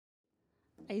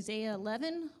Isaiah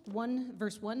 11,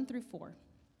 verse 1 through 4.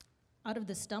 Out of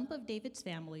the stump of David's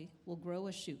family will grow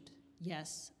a shoot,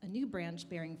 yes, a new branch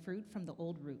bearing fruit from the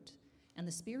old root. And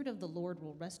the Spirit of the Lord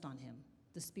will rest on him,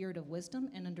 the Spirit of wisdom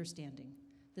and understanding,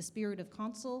 the Spirit of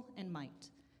counsel and might,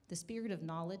 the Spirit of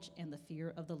knowledge and the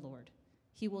fear of the Lord.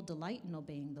 He will delight in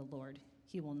obeying the Lord.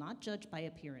 He will not judge by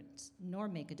appearance, nor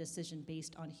make a decision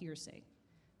based on hearsay.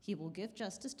 He will give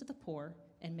justice to the poor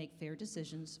and make fair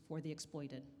decisions for the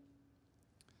exploited.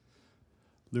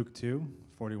 Luke 2,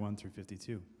 41 through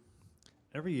 52.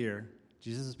 Every year,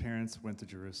 Jesus' parents went to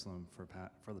Jerusalem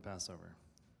for the Passover.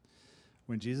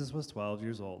 When Jesus was 12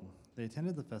 years old, they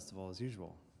attended the festival as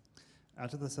usual.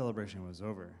 After the celebration was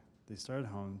over, they started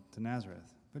home to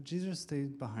Nazareth, but Jesus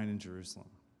stayed behind in Jerusalem.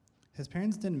 His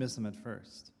parents didn't miss him at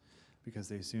first, because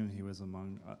they assumed he was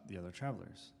among the other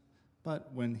travelers.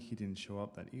 But when he didn't show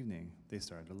up that evening, they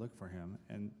started to look for him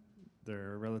and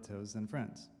their relatives and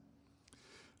friends.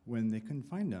 When they couldn't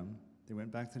find him, they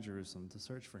went back to Jerusalem to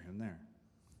search for him there.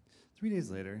 3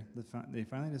 days later, they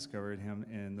finally discovered him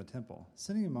in the temple,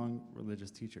 sitting among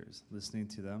religious teachers, listening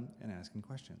to them and asking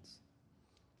questions.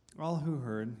 All who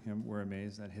heard him were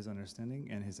amazed at his understanding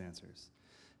and his answers.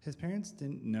 His parents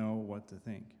didn't know what to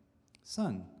think.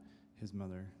 "Son," his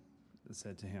mother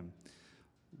said to him,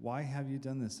 "why have you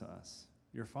done this to us?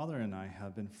 Your father and I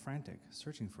have been frantic,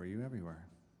 searching for you everywhere."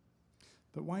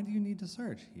 "But why do you need to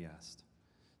search?" he asked.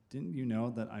 "Didn't you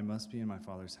know that I must be in my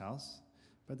father's house?"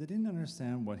 But they didn't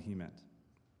understand what he meant.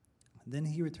 Then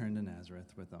he returned to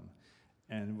Nazareth with them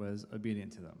and was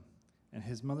obedient to them. And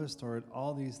his mother stored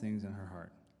all these things in her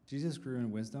heart. Jesus grew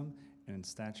in wisdom and in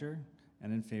stature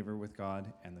and in favor with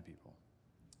God and the people.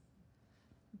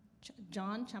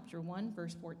 John chapter 1,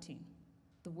 verse 14.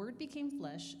 The Word became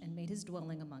flesh and made his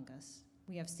dwelling among us.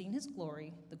 We have seen his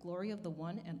glory, the glory of the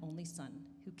one and only Son,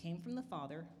 who came from the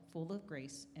Father, full of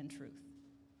grace and truth.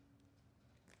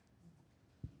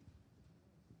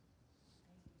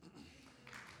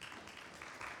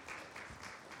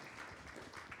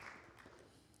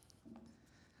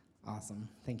 Awesome.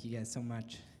 Thank you guys so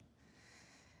much.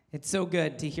 It's so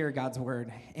good to hear God's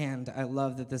word, and I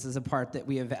love that this is a part that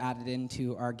we have added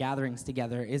into our gatherings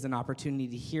together, is an opportunity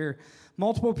to hear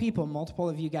multiple people, multiple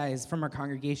of you guys from our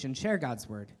congregation share God's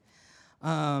word.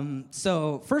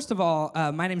 So first of all,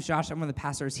 my name's Josh. I'm one of the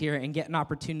pastors here and get an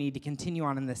opportunity to continue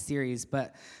on in this series.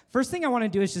 But first thing I want to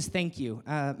do is just thank you.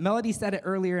 Melody said it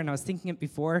earlier, and I was thinking it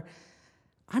before.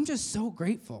 I'm just so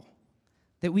grateful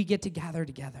that we get to gather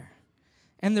together.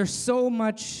 And there's so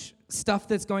much stuff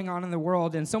that's going on in the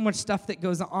world and so much stuff that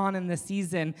goes on in this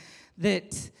season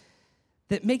that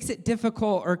makes it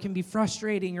difficult or can be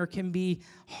frustrating or can be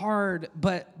hard.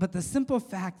 But the simple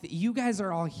fact that you guys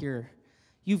are all here,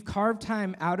 you've carved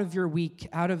time out of your week,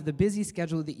 out of the busy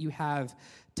schedule that you have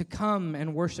to come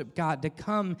and worship God, to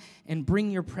come and bring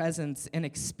your presence and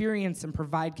experience and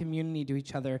provide community to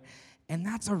each other. And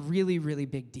that's a really, really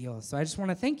big deal. So I just want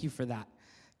to thank you for that,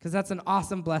 because that's an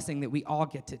awesome blessing that we all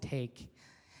get to take.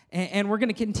 And we're going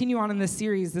to continue on in this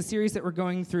series. The series that we're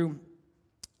going through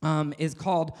is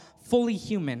called Fully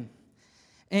Human.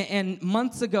 And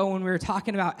months ago when we were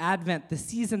talking about Advent, the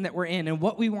season that we're in, and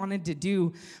what we wanted to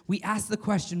do, we asked the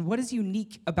question, what is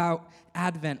unique about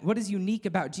Advent? What is unique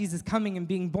about Jesus coming and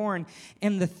being born?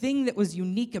 And the thing that was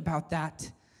unique about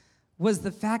that was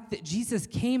the fact that Jesus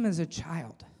came as a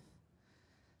child.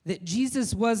 That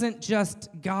Jesus wasn't just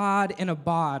God in a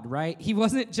bod, right? He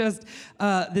wasn't just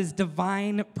this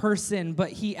divine person,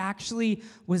 but he actually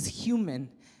was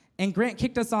human. And Grant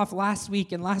kicked us off last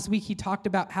week, and last week he talked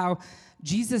about how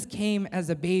Jesus came as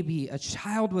a baby, a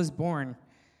child was born.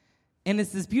 And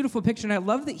it's this beautiful picture, and I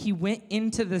love that he went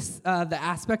into this the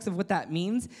aspects of what that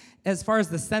means as far as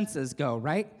the senses go,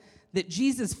 right? That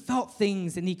Jesus felt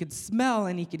things, and he could smell,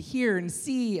 and he could hear and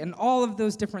see, and all of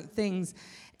those different things.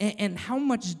 And how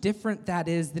much different that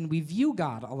is than we view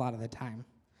God a lot of the time.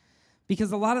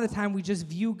 Because a lot of the time we just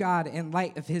view God in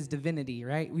light of his divinity,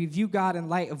 right? We view God in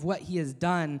light of what he has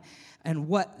done and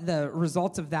what the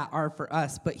results of that are for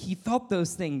us. But he felt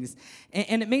those things.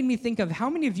 And it made me think of how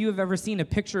many of you have ever seen a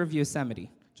picture of Yosemite?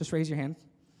 Just raise your hand.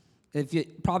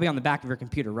 Probably on the back of your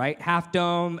computer, right? Half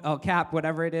Dome, El Cap,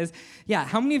 whatever it is. Yeah,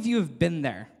 how many of you have been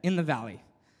there in the valley?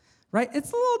 Right?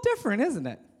 It's a little different, isn't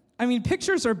it? I mean,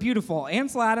 pictures are beautiful.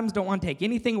 Ansel Adams, don't want to take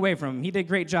anything away from him. He did a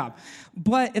great job.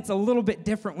 But it's a little bit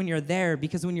different when you're there,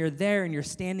 because when you're there and you're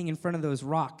standing in front of those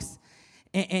rocks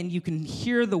and you can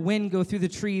hear the wind go through the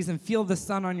trees and feel the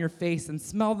sun on your face and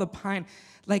smell the pine,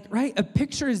 like, right? A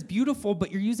picture is beautiful,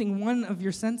 but you're using one of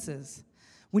your senses.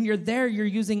 When you're there, you're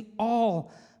using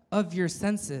all of your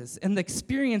senses. And the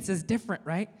experience is different,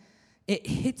 right? It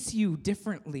hits you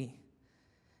differently.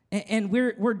 And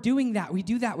we're doing that. We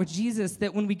do that with Jesus,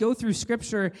 that when we go through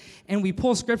Scripture and we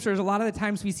pull Scriptures, a lot of the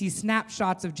times we see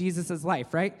snapshots of Jesus'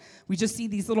 life, right? We just see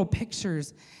these little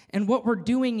pictures. And what we're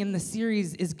doing in the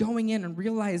series is going in and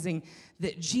realizing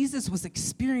that Jesus was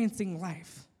experiencing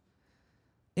life.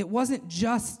 It wasn't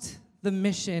just the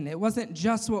mission. It wasn't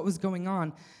just what was going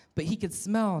on, but he could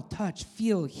smell, touch,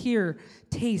 feel, hear,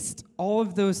 taste, all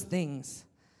of those things.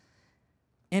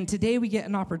 And today we get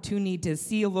an opportunity to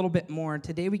see a little bit more.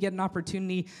 Today we get an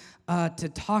opportunity to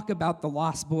talk about the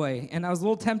lost boy. And I was a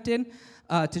little tempted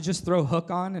to just throw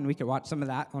Hook on, and we could watch some of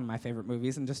that, one of my favorite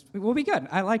movies, and we'll be good.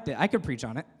 I liked it. I could preach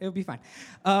on it. It would be fine.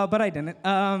 But I didn't.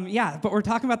 But we're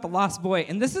talking about the lost boy,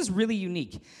 and this is really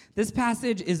unique. This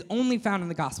passage is only found in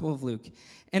the Gospel of Luke,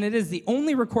 and it is the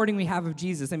only recording we have of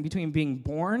Jesus in between being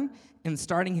born and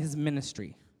starting his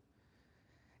ministry.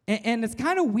 And it's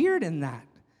kind of weird in that.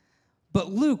 But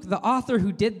Luke, the author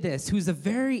who did this, who's a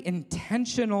very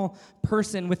intentional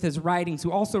person with his writings,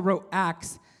 who also wrote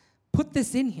Acts, put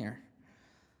this in here.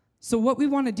 So what we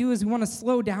want to do is we want to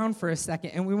slow down for a second,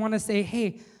 and we want to say,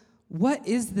 hey, what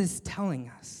is this telling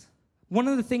us? One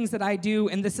of the things that I do,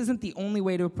 and this isn't the only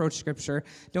way to approach Scripture,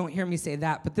 don't hear me say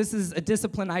that, but this is a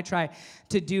discipline I try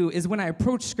to do, is when I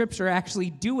approach Scripture, I actually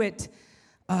do it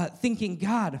thinking,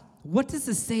 God, what does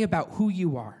this say about who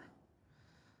you are?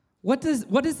 What is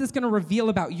this going to reveal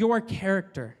about your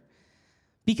character?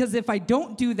 Because if I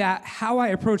don't do that, how I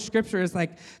approach Scripture is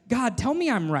like, God, tell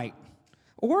me I'm right.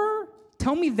 Or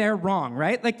tell me they're wrong,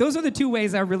 right? Like, those are the two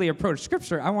ways I really approach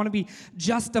Scripture. I want to be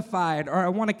justified, or I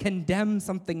want to condemn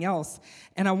something else.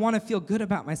 And I want to feel good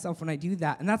about myself when I do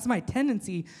that. And that's my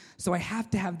tendency, so I have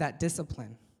to have that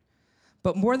discipline.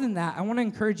 But more than that, I want to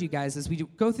encourage you guys as we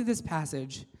go through this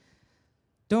passage,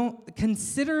 don't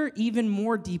consider even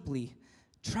more deeply.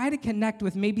 Try to connect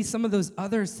with maybe some of those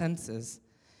other senses.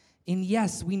 And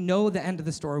yes, we know the end of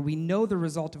the story. We know the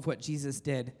result of what Jesus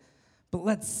did. But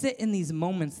let's sit in these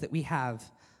moments that we have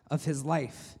of his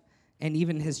life and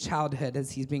even his childhood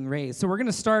as he's being raised. So we're going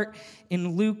to start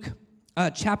in Luke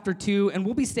chapter 2, and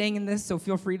we'll be staying in this, so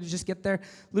feel free to just get there.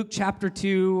 Luke chapter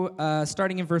 2,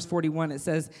 starting in verse 41, it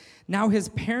says, "Now his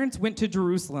parents went to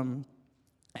Jerusalem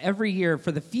every year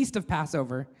for the feast of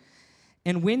Passover.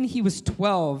 And when he was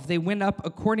 12, they went up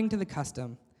according to the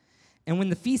custom. And when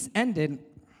the feast ended,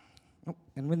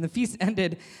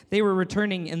 they were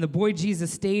returning, and the boy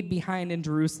Jesus stayed behind in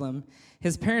Jerusalem.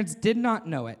 His parents did not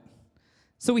know it."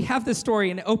 So we have this story,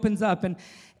 and it opens up, and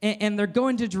they're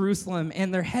going to Jerusalem,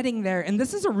 and they're heading there. And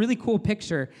this is a really cool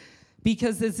picture,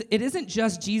 because it isn't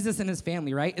just Jesus and his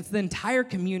family, right? It's the entire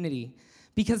community.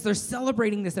 Because they're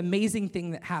celebrating this amazing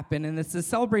thing that happened, and it's a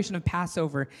celebration of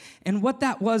Passover. And what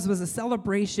that was a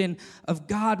celebration of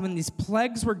God when these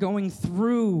plagues were going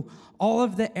through all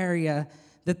of the area,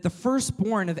 that the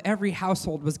firstborn of every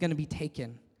household was going to be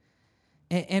taken.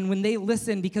 And when they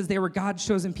listened, because they were God's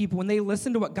chosen people, when they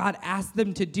listened to what God asked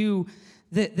them to do,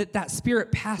 that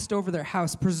spirit passed over their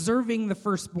house, preserving the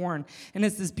firstborn. And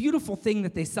it's this beautiful thing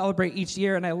that they celebrate each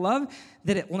year, and I love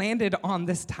that it landed on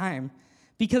this time.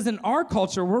 Because in our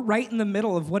culture, we're right in the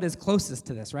middle of what is closest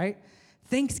to this, right?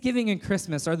 Thanksgiving and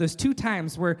Christmas are those two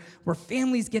times where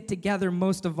families get together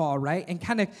most of all, right? And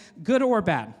kind of good or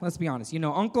bad, let's be honest. You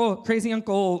know, crazy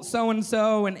uncle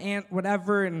so-and-so and aunt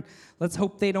whatever, and let's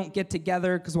hope they don't get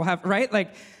together because we'll have, right?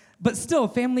 But still,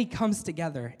 family comes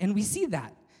together, and we see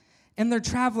that. And they're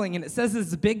traveling, and it says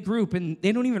it's a big group, and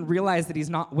they don't even realize that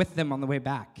he's not with them on the way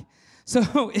back.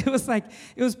 So it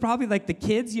was probably like the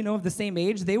kids, of the same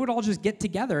age, they would all just get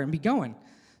together and be going.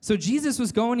 So Jesus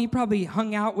was going, he probably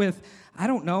hung out with, I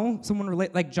don't know, someone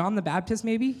like John the Baptist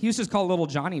maybe. He was just called Little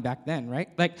Johnny back then, right?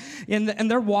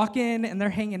 And they're walking and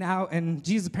they're hanging out, and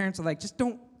Jesus' parents are like, just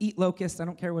don't eat locusts. I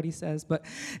don't care what he says.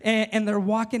 And they're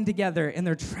walking together, and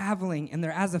they're traveling, and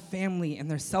they're as a family, and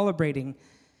they're celebrating.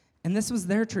 And this was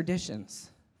their traditions.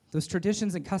 Those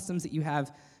traditions and customs that you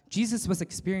have, Jesus was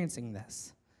experiencing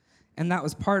this. And that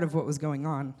was part of what was going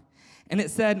on. And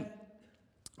it said,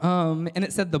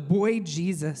 the boy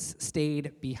Jesus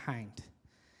stayed behind.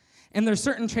 And there's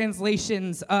certain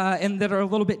translations and that are a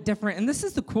little bit different. And this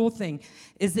is the cool thing,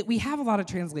 is that we have a lot of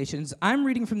translations. I'm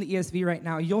reading from the ESV right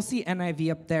now. You'll see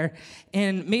NIV up there.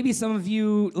 And maybe some of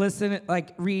you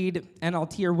read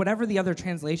NLT or whatever the other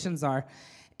translations are.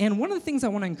 And one of the things I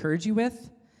want to encourage you with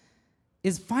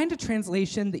is find a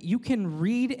translation that you can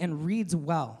read and reads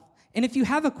well. And if you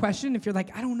have a question, if you're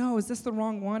like, I don't know, is this the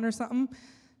wrong one or something?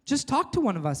 Just talk to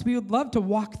one of us. We would love to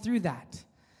walk through that.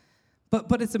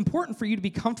 But it's important for you to be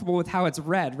comfortable with how it's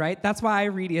read, right? That's why I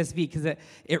read ESV, because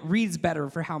it reads better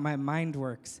for how my mind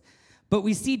works. But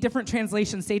we see different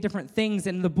translations say different things,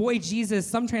 and the boy Jesus,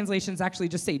 some translations actually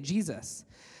just say Jesus.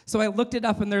 So I looked it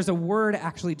up, and there's a word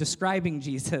actually describing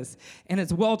Jesus, and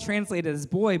it's well translated as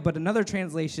boy, but another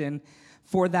translation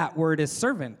for that word is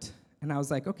servant. And I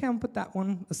was like, okay, I'm going to put that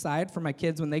one aside for my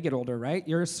kids when they get older, right?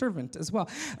 You're a servant as well.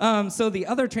 So the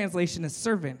other translation is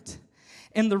servant.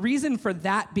 And the reason for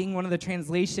that being one of the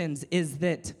translations is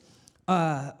that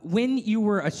when you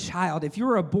were a child, if you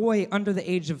were a boy under the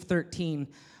age of 13,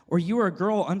 or you were a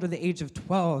girl under the age of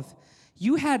 12,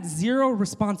 you had zero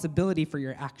responsibility for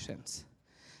your actions.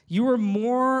 You were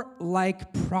more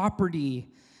like property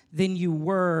than you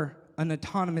were an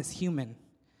autonomous human.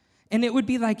 And it would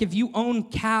be like if you own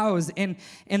cows and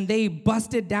they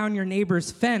busted down your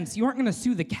neighbor's fence, you aren't going to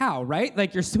sue the cow, right?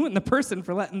 Like you're suing the person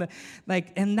for letting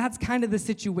and that's kind of the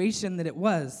situation that it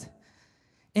was.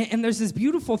 And there's this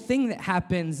beautiful thing that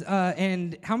happens,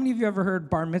 and how many of you ever heard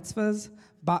bat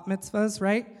mitzvahs,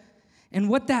 right? And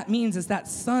what that means is that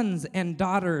sons and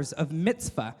daughters of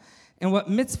mitzvah. And what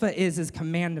mitzvah is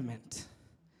commandment.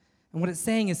 And what it's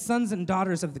saying is sons and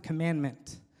daughters of the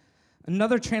commandment.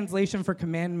 Another translation for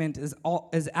commandment is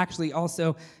actually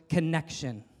also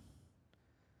connection.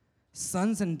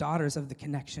 Sons and daughters of the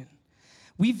connection.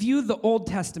 We view the Old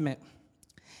Testament,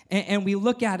 and we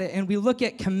look at it, and we look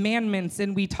at commandments,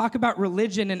 and we talk about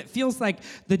religion, and it feels like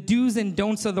the do's and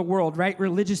don'ts of the world, right?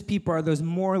 Religious people are those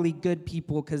morally good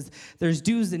people because there's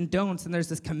do's and don'ts, and there's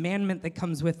this commandment that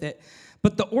comes with it.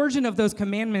 But the origin of those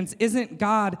commandments isn't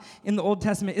God in the Old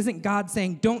Testament, isn't God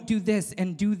saying, don't do this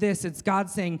and do this. It's God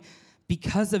saying,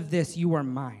 because of this, you are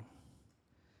mine.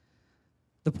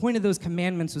 The point of those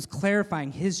commandments was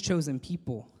clarifying his chosen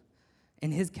people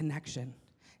and his connection.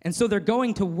 And so they're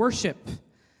going to worship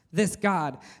this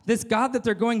God. This God that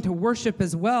they're going to worship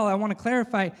as well, I want to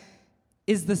clarify,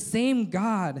 is the same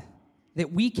God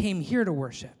that we came here to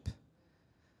worship.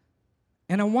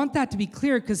 And I want that to be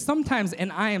clear because sometimes,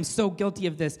 and I am so guilty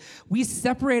of this, we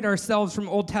separate ourselves from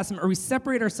Old Testament, or we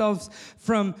separate ourselves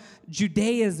from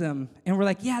Judaism, and we're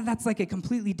like, yeah, that's like a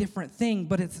completely different thing,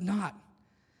 but it's not.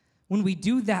 When we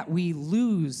do that, we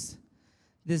lose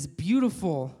this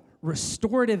beautiful,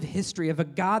 restorative history of a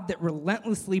God that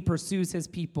relentlessly pursues his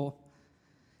people,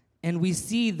 and we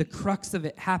see the crux of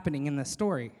it happening in the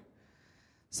story.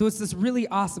 So it's this really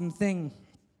awesome thing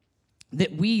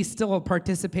that we still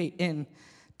participate in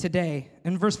today.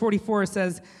 In verse 44 it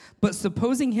says, but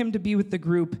supposing him to be with the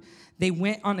group, they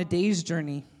went on a day's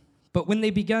journey. But when they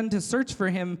began to search for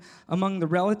him among the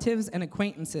relatives and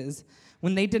acquaintances,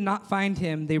 when they did not find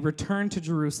him, they returned to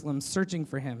Jerusalem searching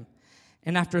for him.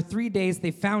 And after 3 days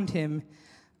they found him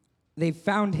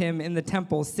in the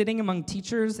temple, sitting among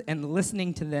teachers and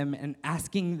listening to them and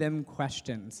asking them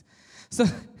questions. So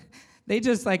they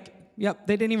just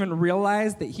they didn't even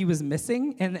realize that he was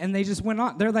missing, and they just went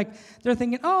on. They're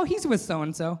thinking, oh, he's with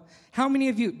so-and-so. How many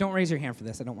of you, don't raise your hand for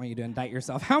this, I don't want you to indict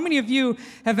yourself. How many of you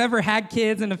have ever had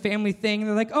kids in a family thing, and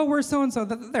they're like, oh, we're so-and-so,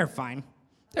 they're fine.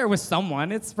 They're with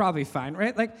someone, it's probably fine,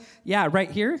 right? Like, yeah,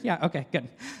 right here? Yeah, okay, good.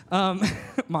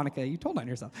 Monica, you told on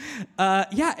yourself.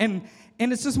 And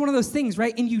it's just one of those things,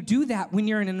 right? And you do that when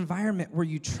you're in an environment where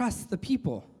you trust the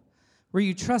people, where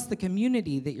you trust the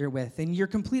community that you're with, and you're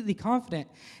completely confident.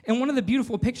 And one of the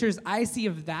beautiful pictures I see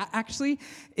of that, actually,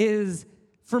 is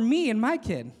for me and my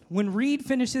kid. When Reed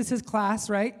finishes his class,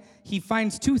 right, he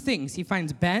finds two things. He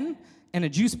finds Ben and a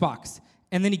juice box,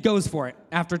 and then he goes for it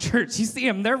after church. You see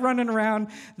them, they're running around,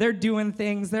 they're doing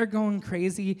things, they're going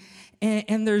crazy,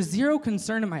 and there's zero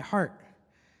concern in my heart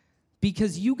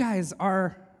because you guys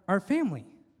are our family.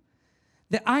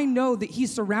 That I know that he's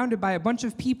surrounded by a bunch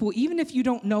of people, even if you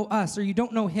don't know us or you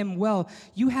don't know him well,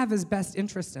 you have his best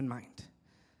interest in mind.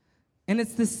 And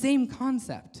it's the same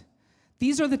concept.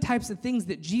 These are the types of things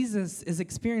that Jesus is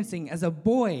experiencing as a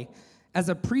boy, as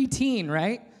a preteen,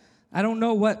 right? I don't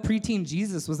know what preteen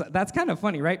Jesus was. That's kind of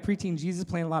funny, right? Preteen Jesus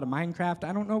playing a lot of Minecraft.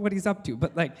 I don't know what he's up to,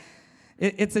 but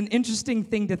it's an interesting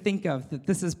thing to think of, that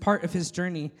this is part of his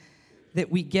journey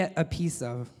that we get a piece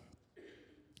of.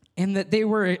 And that they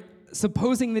were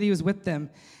supposing that he was with them.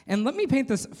 And let me paint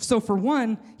this. So for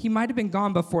one, he might have been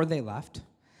gone before they left.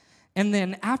 And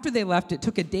then after they left, it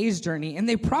took a day's journey. And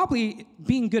they probably,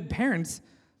 being good parents,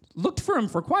 looked for him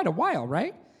for quite a while,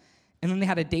 right? And then they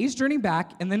had a day's journey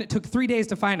back, and then it took 3 days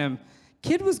to find him.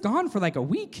 Kid was gone for like a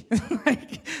week,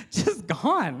 just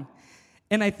gone.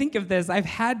 And I think of this, I've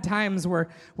had times where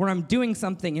I'm doing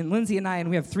something, and Lindsay and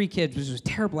we have 3 kids, which was a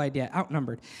terrible idea,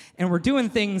 outnumbered. And we're doing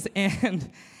things, and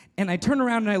I turn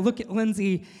around and I look at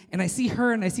Lindsay, and I see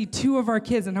her, and I see 2 of our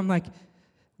kids, and I'm like,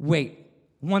 wait,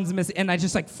 one's missing. And I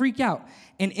just freak out.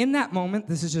 And in that moment,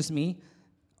 this is just me,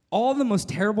 all the most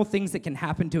terrible things that can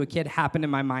happen to a kid happen in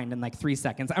my mind in like 3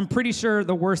 seconds. I'm pretty sure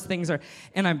the worst things are,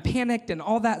 and I'm panicked and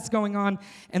all that's going on.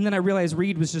 And then I realized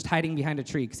Reed was just hiding behind a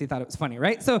tree because he thought it was funny,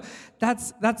 right? So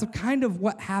that's kind of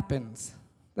what happens.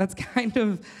 That's kind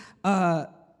of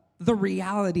the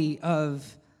reality of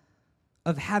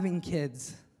having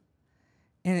kids.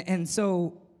 And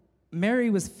so Mary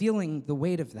was feeling the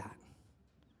weight of that.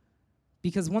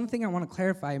 Because one thing I want to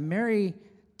clarify, Mary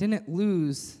didn't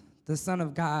lose the Son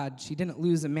of God. She didn't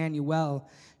lose Emmanuel.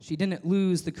 She didn't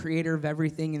lose the creator of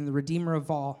everything and the redeemer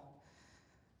of all.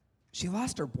 She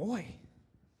lost her boy.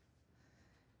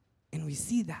 And we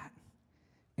see that.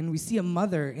 And we see a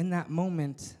mother in that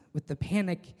moment with the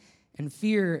panic and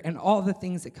fear and all the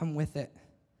things that come with it.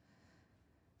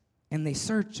 And they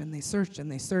search and they search and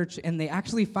they search, and they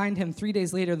actually find him 3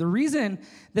 days later. The reason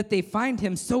that they find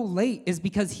him so late is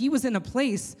because he was in a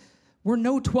place where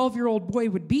no 12-year-old boy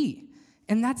would be,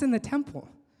 and that's in the temple.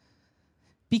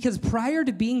 Because prior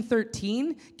to being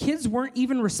 13, kids weren't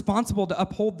even responsible to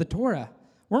uphold the Torah,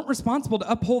 weren't responsible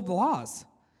to uphold the laws.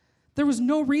 There was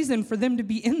no reason for them to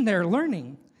be in there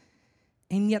learning,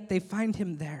 and yet they find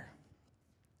him there.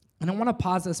 And I want to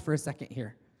pause this for a second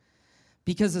here.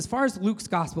 Because as far as Luke's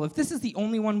gospel, if this is the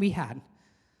only one we had,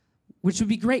 which would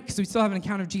be great because we still have an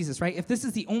account of Jesus, right? If this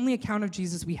is the only account of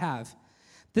Jesus we have,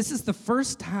 this is the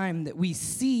first time that we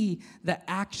see the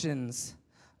actions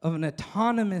of an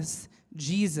autonomous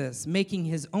Jesus making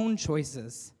his own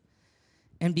choices.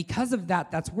 And because of that,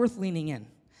 that's worth leaning in.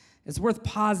 It's worth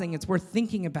pausing. It's worth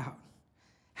thinking about.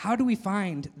 How do we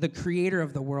find the creator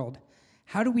of the world?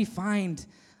 How do we find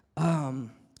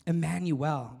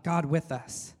Emmanuel, God with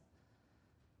us?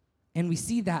 And we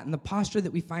see that, and the posture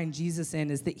that we find Jesus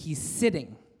in is that he's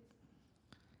sitting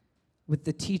with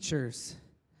the teachers,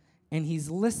 and he's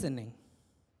listening,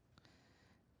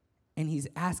 and he's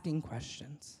asking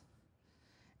questions.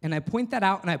 And I point that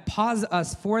out, and I pause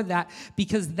us for that,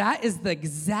 because that is the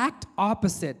exact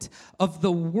opposite of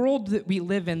the world that we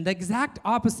live in, the exact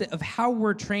opposite of how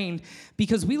we're trained,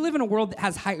 because we live in a world that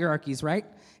has hierarchies, right?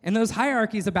 And those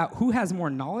hierarchies about who has more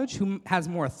knowledge, who has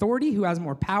more authority, who has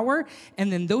more power,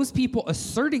 and then those people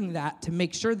asserting that to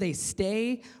make sure they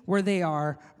stay where they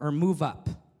are or move up.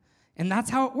 And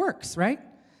that's how it works, right?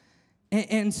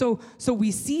 And so we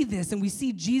see this, and we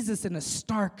see Jesus in a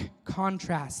stark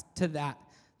contrast to that.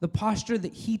 The posture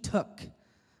that he took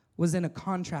was in a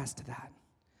contrast to that.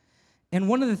 And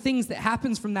one of the things that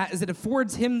happens from that is it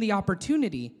affords him the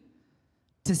opportunity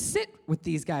to sit with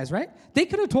these guys, right? They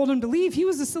could have told him to leave. He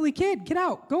was a silly kid. Get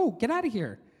out. Go. Get out of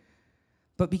here.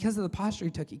 But because of the posture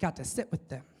he took, he got to sit with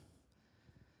them.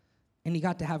 And he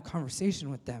got to have conversation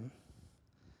with them.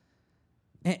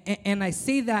 And I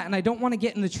say that, and I don't want to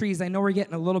get in the trees. I know we're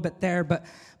getting a little bit there, but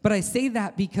I say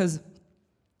that because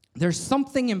there's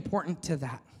something important to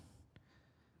that.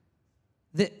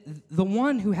 That the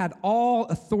one who had all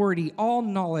authority, all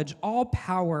knowledge, all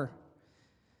power,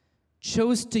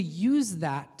 chose to use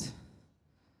that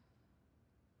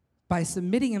by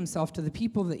submitting himself to the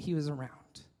people that he was around.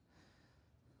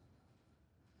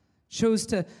 Chose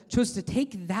to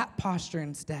take that posture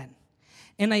instead.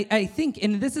 And I think,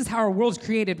 and this is how our world's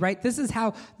created, right? This is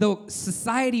how the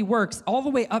society works, all the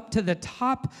way up to the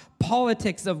top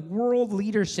politics of world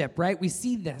leadership, right? We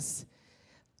see this.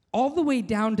 All the way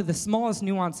down to the smallest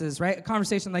nuances, right? A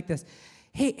conversation like this.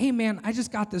 Hey man, I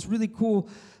just got this really cool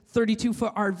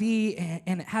 32-foot RV,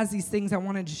 and it has these things I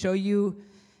wanted to show you.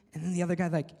 And then the other guy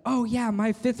like, oh yeah,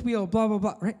 my fifth wheel, blah, blah,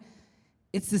 blah, right?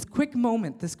 It's this quick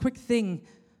moment, this quick thing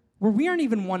where we aren't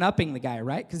even one-upping the guy,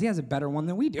 right? Because he has a better one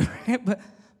than we do, right?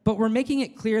 But we're making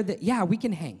it clear that, yeah, we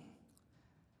can hang.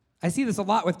 I see this a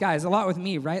lot with guys, a lot with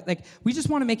me, right? Like, we just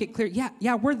want to make it clear,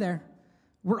 yeah, we're there.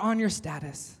 We're on your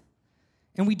status.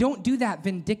 And we don't do that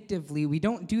vindictively. We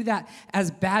don't do that as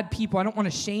bad people. I don't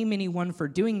want to shame anyone for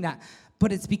doing that.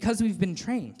 But it's because we've been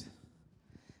trained.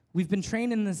 We've been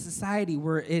trained in a society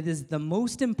where it is the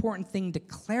most important thing to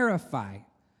clarify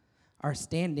our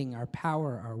standing, our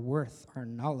power, our worth, our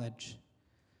knowledge.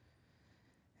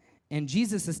 And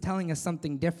Jesus is telling us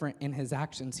something different in his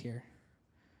actions here.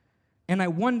 And I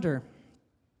wonder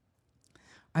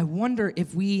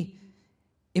if we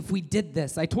did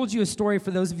this. I told you a story for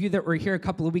those of you that were here a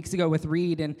couple of weeks ago with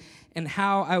Reed and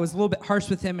how I was a little bit harsh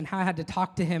with him and how I had to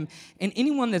talk to him. And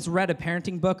anyone that's read a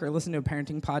parenting book or listened to a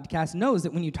parenting podcast knows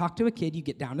that when you talk to a kid, you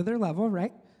get down to their level,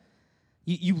 right?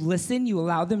 You listen, you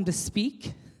allow them to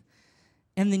speak,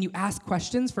 and then you ask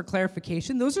questions for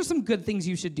clarification. Those are some good things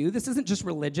you should do. This isn't just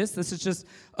religious. This is just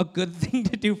a good thing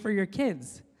to do for your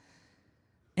kids.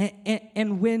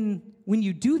 And when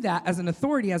you do that as an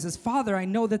authority, as his father, I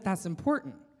know that that's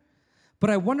important. But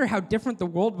I wonder how different the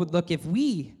world would look if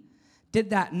we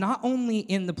did that not only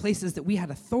in the places that we had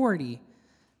authority,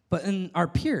 but in our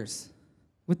peers,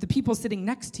 with the people sitting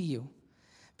next to you.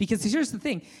 Because here's the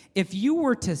thing, if you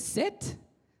were to sit,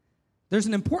 there's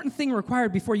an important thing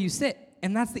required before you sit,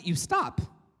 and that's that you stop.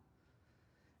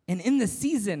 And in the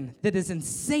season that is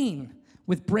insane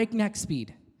with breakneck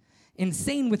speed,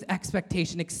 insane with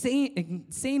expectation,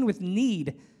 insane with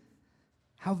need,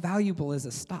 how valuable is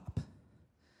a stop?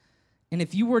 And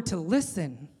if you were to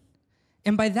listen,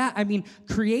 and by that I mean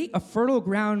create a fertile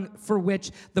ground for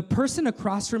which the person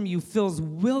across from you feels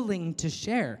willing to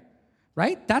share,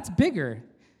 right? That's bigger.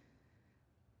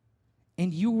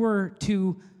 And you were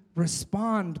to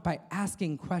respond by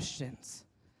asking questions,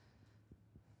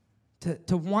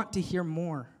 to want to hear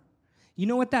more. You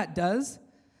know what that does?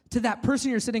 To that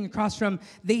person you're sitting across from,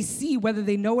 they see, whether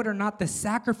they know it or not, the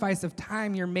sacrifice of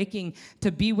time you're making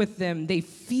to be with them. They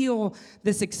feel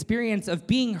this experience of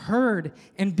being heard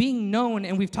and being known,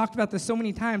 and we've talked about this so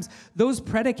many times. Those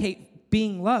predicate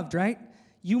being loved, right?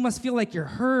 You must feel like you're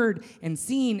heard and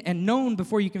seen and known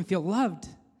before you can feel loved.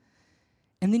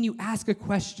 And then you ask a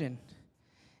question,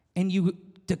 and you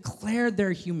declare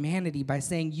their humanity by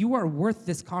saying, you are worth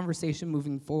this conversation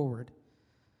moving forward.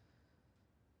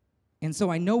 And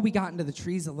so I know we got into the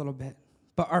trees a little bit,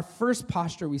 but our first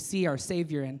posture we see our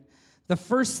Savior in, the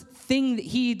first thing that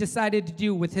he decided to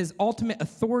do with his ultimate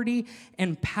authority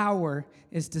and power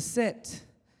is to sit,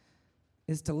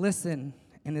 is to listen,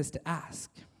 and is to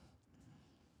ask.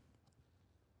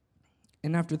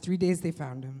 And after 3 days they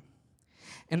found him.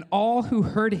 And all who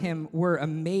heard him were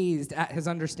amazed at his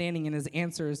understanding and his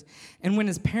answers. And when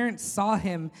his parents saw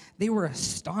him, they were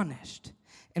astonished.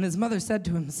 And his mother said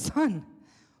to him, "Son,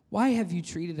 why have you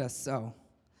treated us so?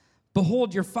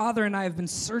 Behold, your father and I have been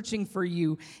searching for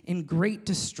you in great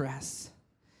distress."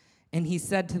 And he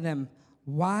said to them,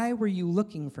 "Why were you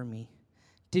looking for me?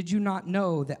 Did you not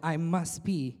know that I must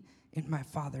be in my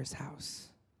Father's house?"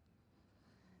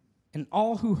 And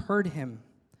all who heard him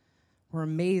were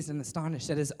amazed and astonished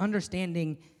at his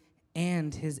understanding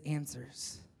and his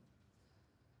answers.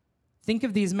 Think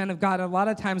of these men of God. A lot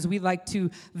of times we like to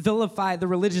vilify the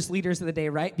religious leaders of the day,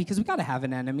 right? Because we got to have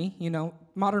an enemy. You know,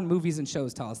 modern movies and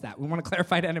shows tell us that. We want to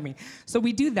clarify an enemy. So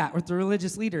we do that with the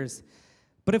religious leaders.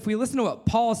 But if we listen to what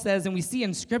Paul says, and we see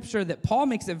in Scripture that Paul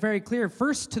makes it very clear,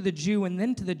 first to the Jew and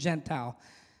then to the Gentile,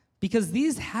 because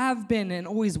these have been and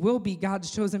always will be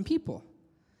God's chosen people.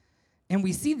 And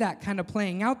we see that kind of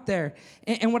playing out there.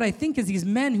 And what I think is these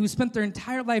men who spent their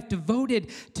entire life devoted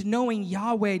to knowing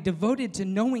Yahweh, devoted to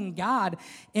knowing God,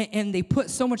 and they put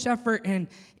so much effort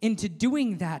into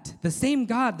doing that, the same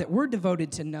God that we're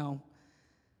devoted to know,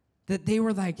 that they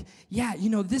were like, yeah, you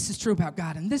know, this is true about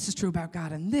God, and this is true about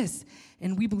God, and this,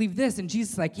 and we believe this. And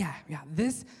Jesus is like, yeah,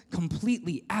 this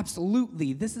completely,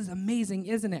 absolutely, this is amazing,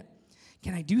 isn't it?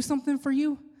 Can I do something for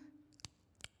you?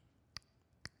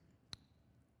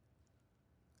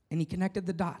 And he connected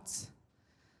the dots.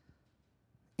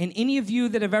 And any of you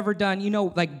that have ever done, you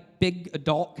know, like big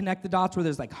adult connect the dots where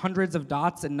there's like hundreds of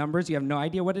dots and numbers, you have no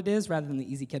idea what it is, rather than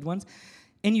the easy kid ones.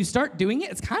 And you start doing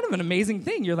it, it's kind of an amazing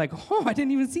thing. You're like, oh, I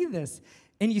didn't even see this.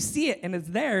 And you see it, and it's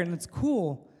there, and it's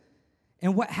cool.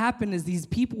 And what happened is these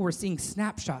people were seeing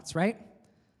snapshots, right?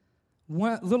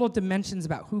 Little dimensions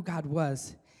about who God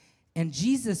was. And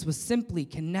Jesus was simply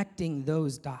connecting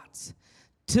those dots.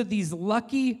 To these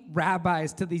lucky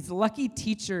rabbis, to these lucky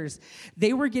teachers,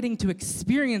 they were getting to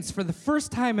experience for the first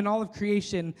time in all of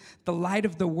creation the light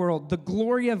of the world, the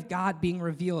glory of God being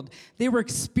revealed. They were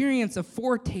experiencing a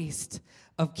foretaste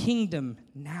of kingdom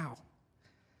now.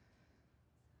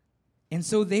 And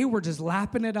so they were just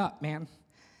lapping it up, man.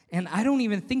 And I don't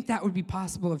even think that would be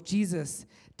possible if Jesus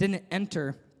didn't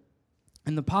enter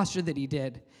in the posture that he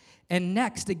did. And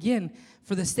next, again,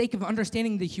 for the sake of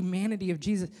understanding the humanity of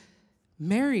Jesus,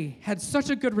 Mary had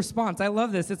such a good response. I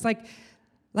love this. It's like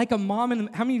a mom.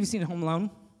 How many of you seen Home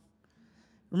Alone?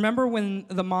 Remember when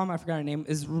the mom, I forgot her name,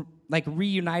 is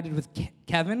reunited with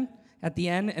Kevin at the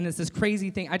end, and it's this crazy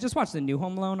thing. I just watched the new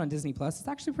Home Alone on Disney Plus. It's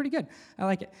actually pretty good. I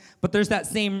like it. But there's that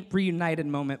same reunited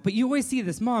moment. But you always see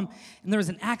this mom, and there was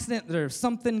an accident, there's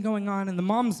something going on, and the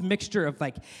mom's mixture of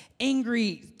like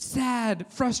angry, sad,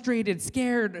 frustrated,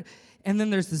 scared, and then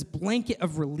there's this blanket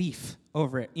of relief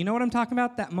over it. You know what I'm talking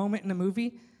about? That moment in the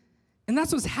movie? And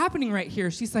that's what's happening right here.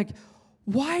 She's like,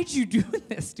 why'd you do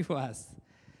this to us?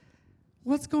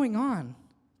 What's going on?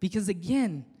 Because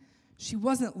again, she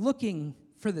wasn't looking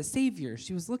for the Savior.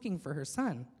 She was looking for her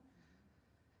son.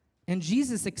 And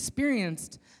Jesus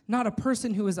experienced not a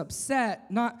person who was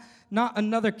upset, not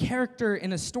another character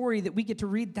in a story that we get to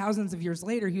read thousands of years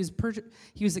later. He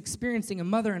was experiencing a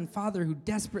mother and father who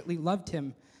desperately loved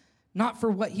him Not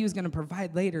for what he was going to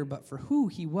provide later, but for who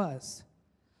he was.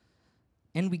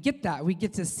 And we get that. We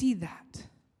get to see that.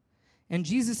 And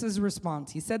Jesus'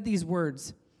 response, he said these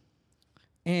words.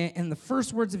 And the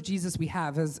first words of Jesus we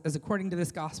have, as according to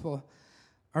this gospel,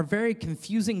 are very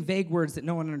confusing, vague words that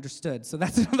no one understood. So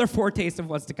that's another foretaste of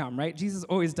what's to come, right? Jesus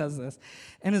always does this.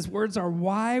 And his words are,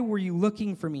 why were you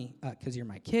looking for me? Because you're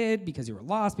my kid, because you were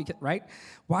lost, right?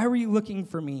 Why were you looking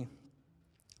for me?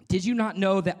 Did you not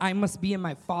know that I must be in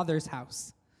my Father's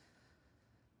house?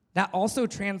 That also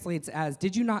translates as,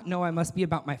 did you not know I must be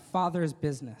about my Father's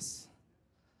business?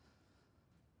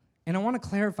 And I want to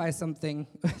clarify something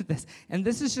with this, and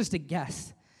this is just a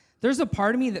guess. There's a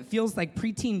part of me that feels like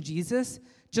preteen Jesus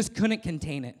just couldn't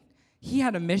contain it. He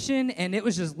had a mission, and it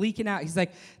was just leaking out. He's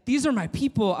like, these are my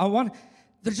people.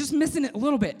 They're just missing it a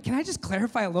little bit. Can I just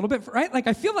clarify a little bit, right? Like,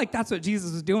 I feel like that's what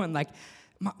Jesus was doing. Like,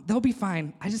 they'll be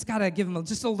fine. I just got to give them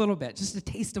just a little bit, just a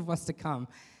taste of what's to come.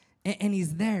 And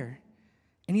he's there.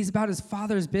 And he's about his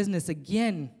Father's business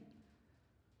again,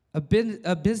 a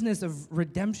business of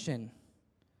redemption,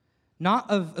 not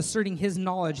of asserting his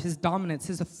knowledge, his dominance,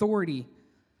 his authority,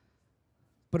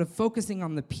 but of focusing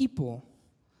on the people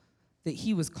that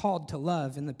he was called to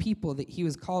love and the people that he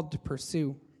was called to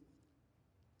pursue.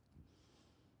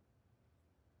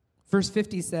 Verse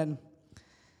 50 said,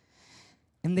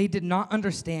 and they did not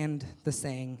understand the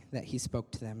saying that he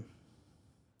spoke to them.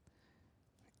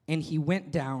 And he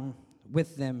went down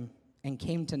with them and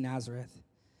came to Nazareth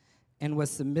and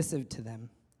was submissive to them.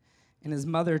 And his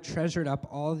mother treasured up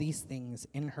all these things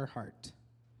in her heart.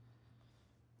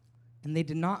 And they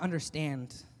did not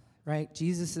understand, right?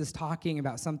 Jesus is talking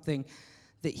about something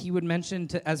that he would mention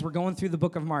as we're going through the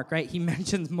book of Mark, right? He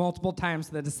mentions multiple times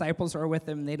the disciples are with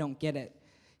him and they don't get it.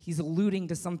 He's alluding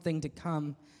to something to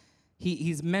come.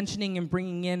 He's mentioning and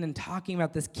bringing in and talking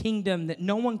about this kingdom that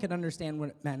no one could understand what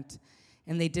it meant,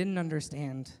 and they didn't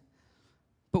understand.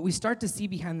 But we start to see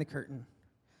behind the curtain.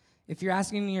 If you're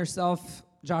asking yourself,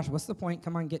 Josh, what's the point?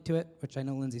 Come on, get to it, which I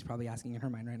know Lindsay's probably asking in her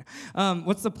mind right now.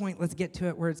 What's the point? Let's get to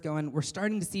it, where it's going. We're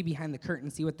starting to see behind the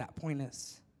curtain, see what that point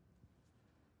is.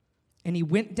 And he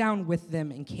went down with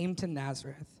them and came to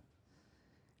Nazareth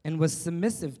and was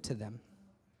submissive to them.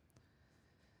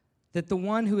 That the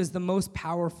one who is the most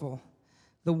powerful,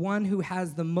 the one who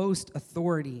has the most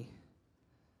authority,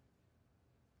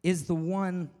 is the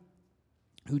one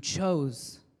who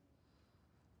chose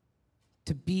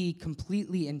to be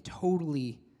completely and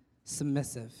totally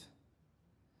submissive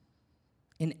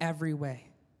in every way.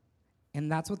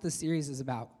 And that's what the series is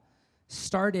about.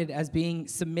 Started as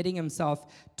submitting himself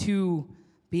to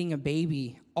being a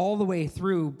baby, all the way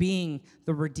through being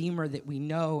the Redeemer that we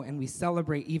know and we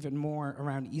celebrate even more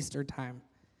around Easter time.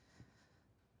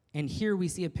 And here we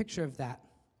see a picture of that.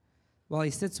 While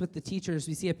he sits with the teachers,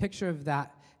 we see a picture of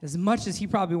that. As much as he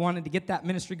probably wanted to get that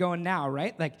ministry going now,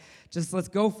 right? Like, just let's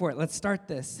go for it. Let's start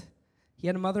this. He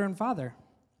had a mother and father,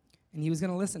 and he was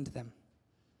going to listen to them.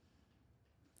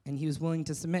 And he was willing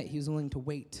to submit. He was willing to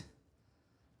wait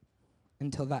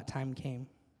until that time came.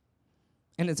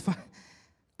 And it's fun.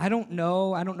 I don't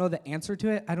know the answer to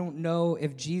it. I don't know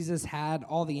if Jesus had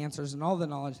all the answers and all the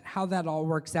knowledge, how that all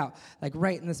works out, like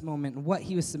right in this moment, and what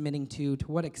he was submitting to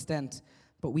what extent.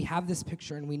 But we have this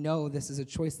picture, and we know this is a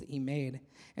choice that he made.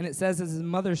 And it says, as his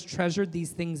mother's treasured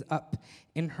these things up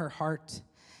in her heart.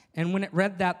 And when it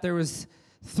read that, there was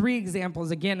 3 examples.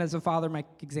 Again, as a father, my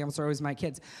examples are always my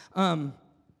kids,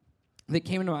 that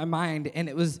came into my mind. And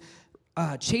it was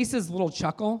Chase's little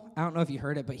chuckle. I don't know if you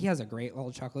heard it, but he has a great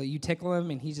little chuckle. You tickle him,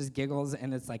 and he just giggles,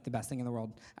 and it's like the best thing in the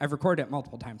world. I've recorded it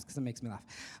multiple times because it makes me laugh.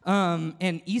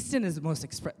 And Easton is the most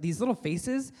these little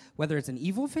faces, whether it's an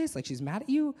evil face, like she's mad at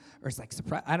you, or it's like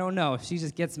surprise. I don't know. She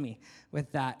just gets me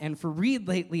with that. And for Reed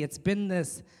lately, it's been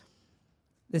this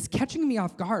catching me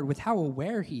off guard with how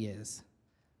aware he is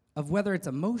of whether it's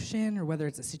emotion or whether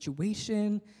it's a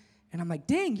situation. And I'm like,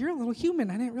 dang, you're a little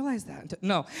human. I didn't realize that.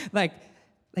 No, like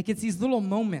it's these little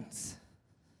moments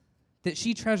that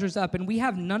she treasures up, and we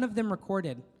have none of them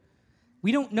recorded.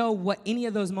 We don't know what any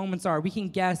of those moments are. We can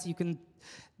guess, you can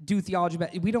do theology,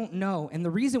 but we don't know. And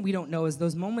the reason we don't know is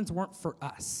those moments weren't for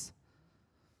us.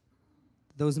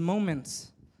 Those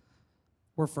moments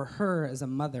were for her as a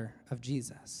mother of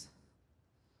Jesus.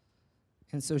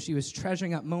 And so she was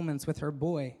treasuring up moments with her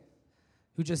boy,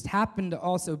 who just happened to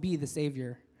also be the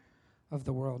Savior of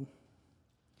the world.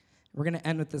 We're going to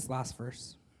end with this last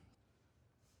verse.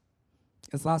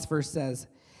 This last verse says,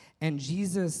 and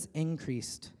Jesus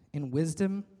increased in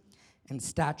wisdom and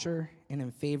stature and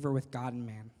in favor with God and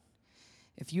man.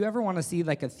 If you ever want to see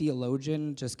like a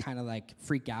theologian just kind of like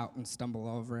freak out and stumble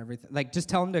over everything, like just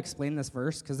tell them to explain this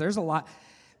verse, because there's a lot.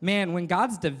 man, when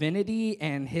God's divinity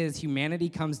and his humanity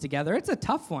comes together, it's a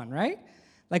tough one, right?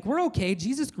 Like, we're okay.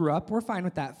 Jesus grew up. We're fine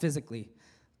with that physically.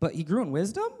 But he grew in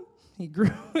wisdom? He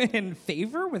grew in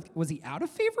favor with, was he out of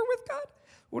favor with God?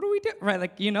 What do we do? Right,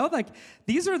 like, like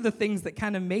these are the things that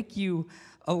kind of make you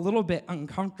a little bit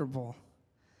uncomfortable.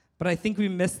 But I think we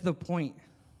miss the point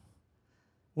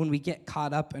when we get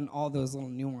caught up in all those little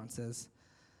nuances.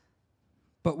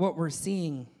 But what we're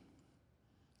seeing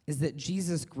is that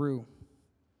Jesus grew,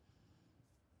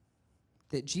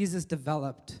 that Jesus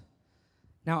developed.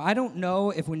 Now, I don't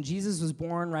know if when Jesus was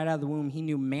born right out of the womb, he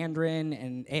knew Mandarin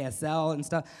and ASL and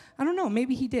stuff. I don't know.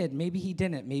 Maybe he did. Maybe he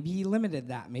didn't. Maybe he limited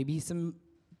that. Maybe he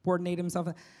subordinated himself.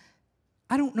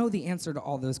 I don't know the answer to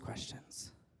all those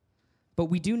questions. But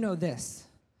we do know this,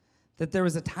 that there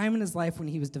was a time in his life when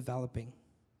he was developing,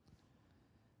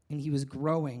 and he was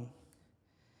growing,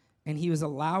 and he was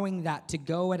allowing that to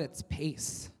go at its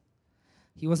pace.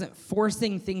 He wasn't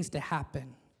forcing things to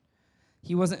happen.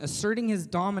 He wasn't asserting his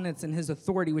dominance and his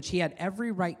authority, which he had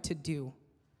every right to do.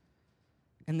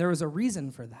 And there was a reason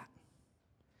for that.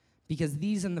 Because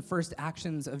these and the first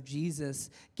actions of Jesus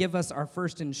give us our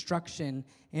first instruction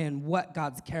in what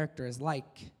God's character is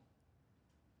like.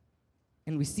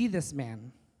 And we see this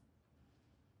man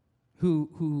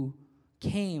who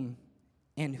came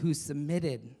and who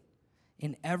submitted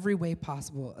in every way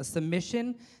possible, a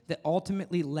submission that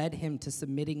ultimately led him to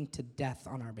submitting to death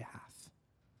on our behalf.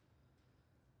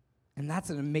 And that's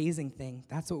an amazing thing.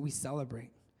 That's what we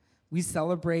celebrate. We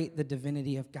celebrate the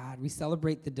divinity of God. We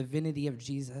celebrate the divinity of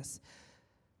Jesus.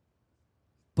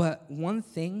 But one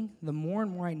thing, the more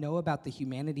and more I know about the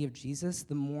humanity of Jesus,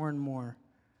 the more and more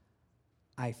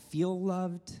I feel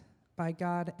loved by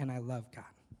God and I love God.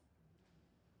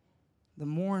 The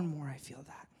more and more I feel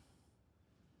that.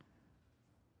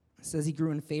 It says he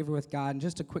grew in favor with God. And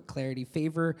just a quick clarity,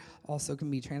 favor also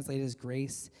can be translated as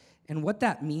grace. And what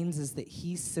that means is that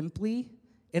he simply,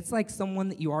 it's like someone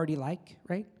that you already like,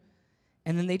 right?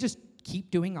 And then they just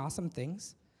keep doing awesome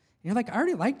things. And you're like, I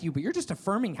already liked you, but you're just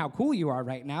affirming how cool you are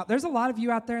right now. There's a lot of you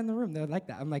out there in the room that are like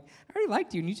that. I'm like, I already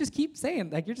liked you, and you just keep saying,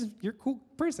 like, you're a cool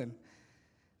person.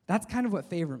 That's kind of what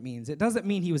favor means. It doesn't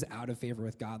mean he was out of favor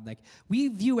with God. Like, we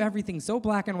view everything so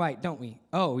black and white, don't we?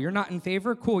 Oh, you're not in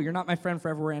favor? Cool, you're not my friend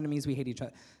forever. We're enemies. We hate each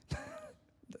other.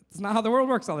 That's not how the world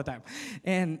works all the time.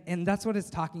 And that's what it's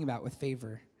talking about with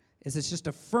favor, is it's just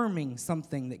affirming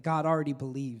something that God already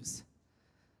believes.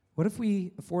 What if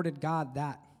we afforded God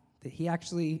that he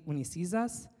actually, when he sees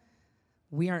us,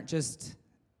 we aren't just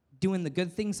doing the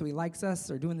good things so he likes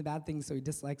us or doing the bad things so he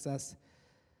dislikes us,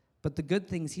 but the good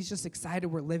things, he's just excited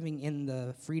we're living in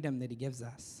the freedom that he gives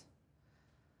us.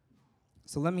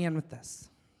 So let me end with this.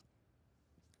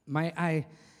 I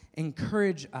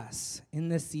encourage us in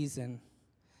this season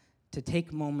to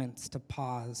take moments to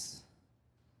pause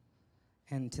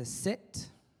and to sit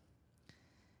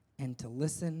and to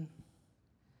listen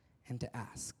and to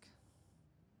ask.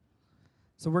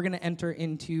 So we're going to enter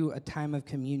into a time of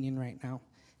communion right now.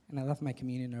 And I left my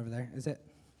communion over there. Is it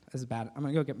bad? I'm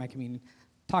going to go get my communion.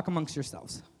 Talk amongst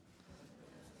yourselves.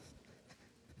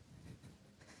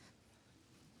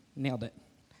 Nailed it.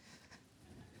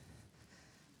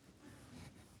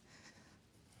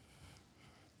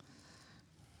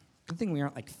 Good thing we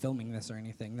aren't like filming this or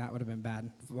anything. That would have been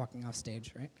bad, walking off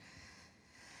stage, right?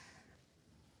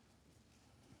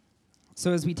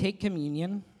 So as we take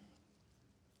communion,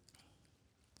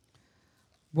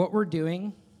 what we're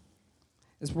doing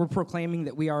is we're proclaiming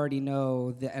that we already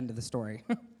know the end of the story.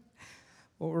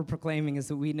 What we're proclaiming is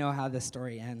that we know how this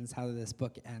story ends, how this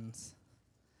book ends.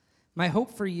 My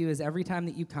hope for you is every time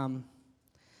that you come,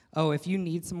 if you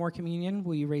need some more communion,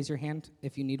 will you raise your hand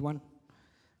if you need one?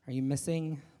 Are you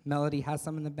missing? Melody has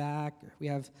some in the back. We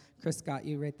have Chris got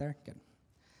you right there. Good.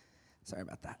 Sorry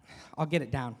about that. I'll get it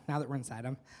down. Now that we're inside,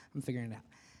 I'm figuring it out.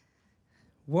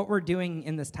 What we're doing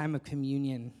in this time of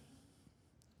communion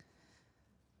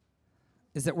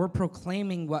is that we're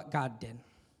proclaiming what God did.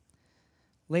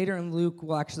 Later in Luke,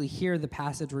 we'll actually hear the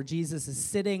passage where Jesus is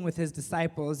sitting with his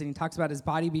disciples, and he talks about his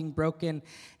body being broken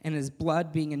and his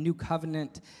blood being a new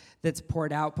covenant that's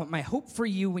poured out. But my hope for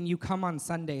you when you come on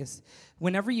Sundays,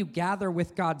 whenever you gather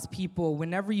with God's people,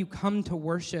 whenever you come to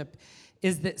worship,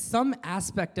 is that some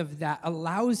aspect of that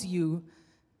allows you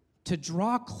to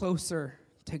draw closer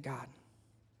to God.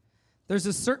 There's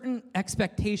a certain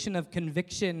expectation of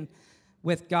conviction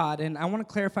with God, and I want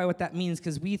to clarify what that means,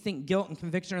 because we think guilt and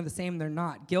conviction are the same. They're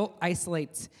not. Guilt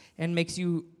isolates and makes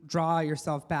you draw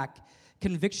yourself back.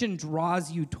 Conviction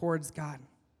draws you towards God.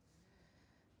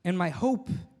 And my hope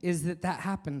is that that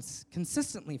happens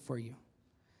consistently for you,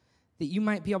 that you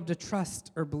might be able to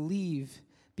trust or believe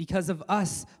because of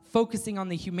us focusing on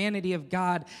the humanity of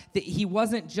God, that he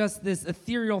wasn't just this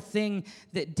ethereal thing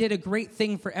that did a great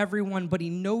thing for everyone, but he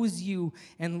knows you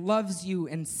and loves you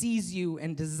and sees you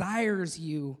and desires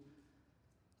you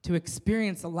to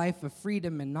experience a life of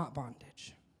freedom and not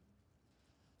bondage.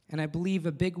 And I believe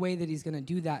a big way that he's going to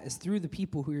do that is through the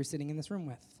people who you're sitting in this room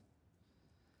with.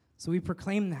 So we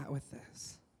proclaim that with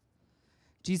this.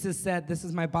 Jesus said, "This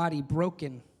is my body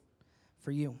broken for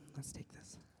you." Let's take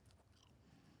this.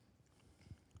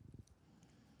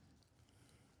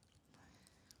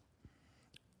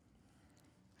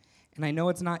 And I know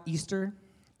it's not Easter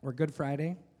or Good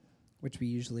Friday, which we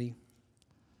usually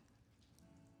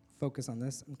focus on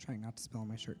this. I'm trying not to spill on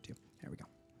my shirt too. There we go.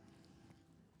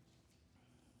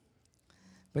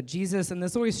 But Jesus, and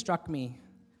this always struck me.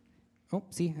 Oh,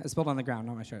 see, I spilled on the ground,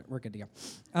 not my shirt. We're good to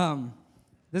go.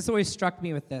 This always struck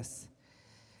me with this,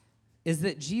 is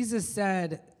that Jesus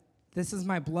said, "This is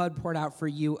my blood poured out for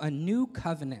you, a new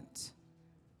covenant."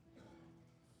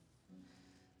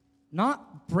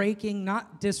 Not breaking,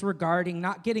 not disregarding,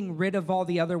 not getting rid of all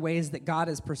the other ways that God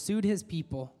has pursued his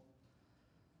people,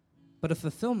 but a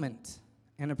fulfillment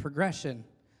and a progression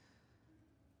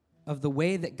of the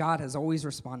way that God has always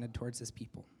responded towards his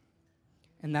people.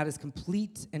 And that is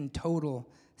complete and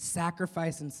total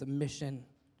sacrifice and submission,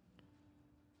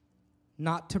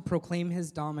 not to proclaim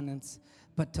his dominance,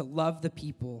 but to love the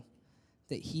people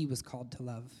that he was called to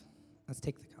love. Let's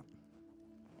take the cup.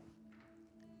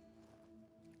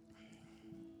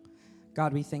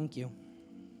 God, we thank you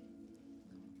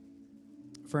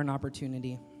for an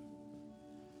opportunity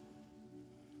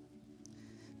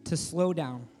to slow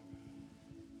down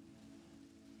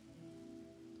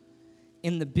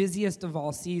in the busiest of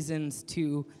all seasons,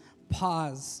 to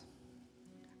pause.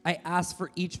 I ask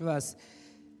for each of us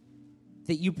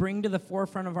that you bring to the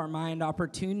forefront of our mind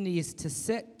opportunities to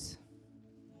sit,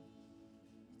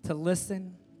 to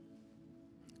listen,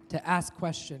 to ask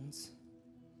questions,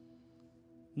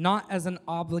 not as an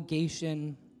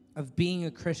obligation of being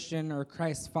a Christian or a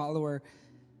Christ follower,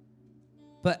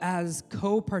 but as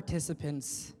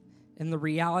co-participants in the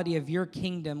reality of your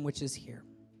kingdom, which is here.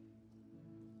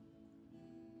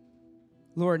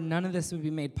 Lord, none of this would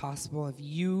be made possible if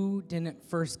you didn't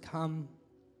first come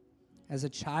as a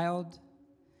child,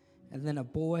 and then a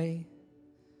boy,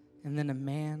 and then a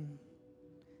man,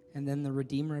 and then the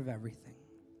Redeemer of everything.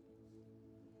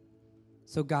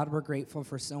 So God, we're grateful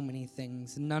for so many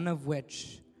things, none of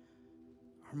which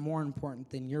are more important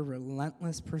than your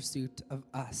relentless pursuit of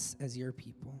us as your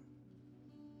people.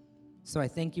 So I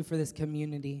thank you for this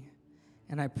community,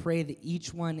 and I pray that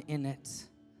each one in it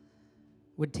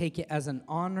would take it as an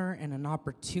honor and an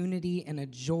opportunity and a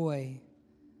joy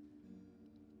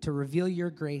to reveal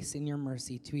your grace and your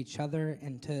mercy to each other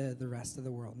and to the rest of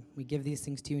the world. We give these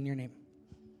things to you in your name.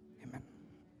 Amen.